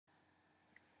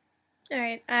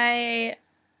Alright, I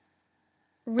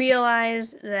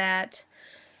realize that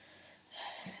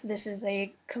this is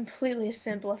a completely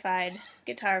simplified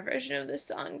guitar version of this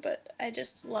song, but I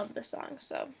just love the song,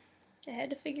 so I had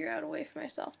to figure out a way for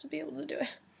myself to be able to do it.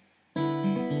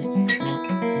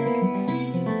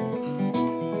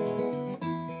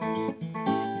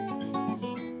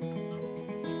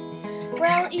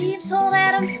 Well, Eve told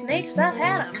Adam, snakes, I've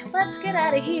had 'em. Let's get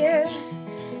out of here.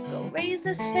 Go raise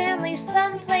this family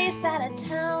someplace out of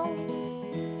town.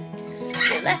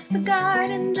 They left the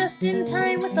garden just in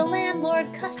time with the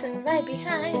landlord cussing right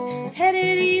behind.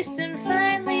 Headed east and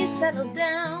finally settled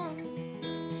down.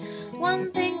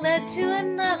 One thing led to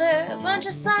another, a bunch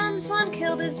of sons, one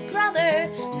killed his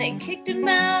brother. They kicked him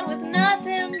out with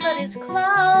nothing but his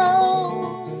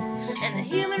clothes. And the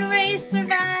human race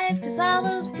survived, cause all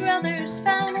those brothers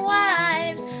found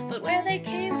wives. But where they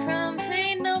came from,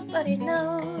 ain't nobody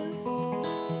knows.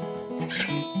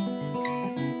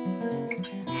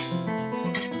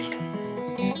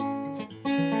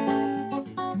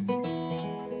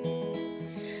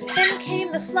 Then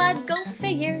came the flood, go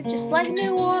figure, just like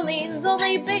New Orleans,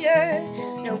 only bigger.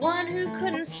 No one who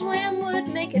couldn't swim would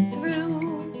make it through.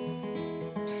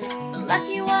 The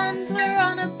lucky ones were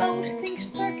on a boat, think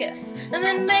circus, and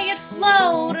then make it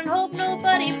float and hope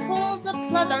nobody pulls the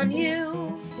plug on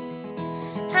you.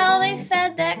 How they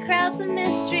fed that crowd's a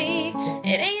mystery,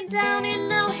 it ain't down in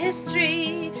no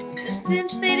history. It's a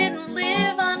cinch they didn't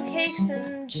live on cakes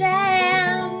and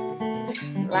jam.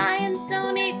 Lions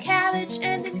don't eat cabbage,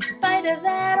 and in spite of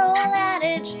that old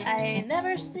adage, I ain't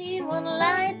never seen one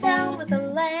lie down with a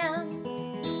lamb.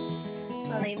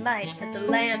 Well, they might, but the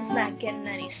lamb's not getting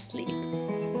any sleep.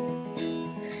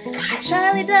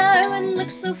 Charlie Darwin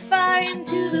looked so far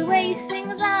into the way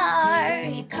things are,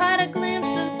 he caught a glimpse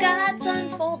of God's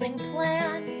unfolding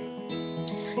plan.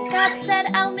 God said,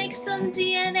 I'll make some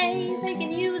DNA, they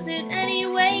can use it any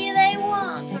way they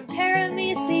want, from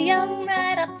paramecium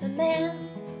right up to man.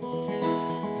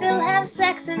 They'll have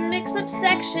sex and mix up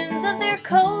sections of their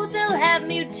code, they'll have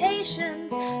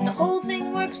mutations. The whole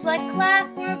thing works like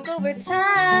clockwork over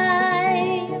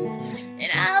time.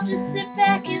 And I'll just sit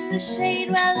back in the shade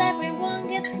while everyone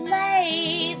gets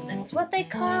laid. That's what they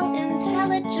call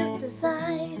intelligent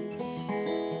design.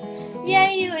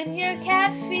 Yeah, you and your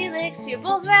cat Felix, you're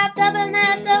both wrapped up in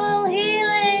that double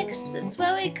helix. That's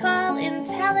what we call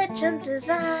intelligent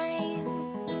design.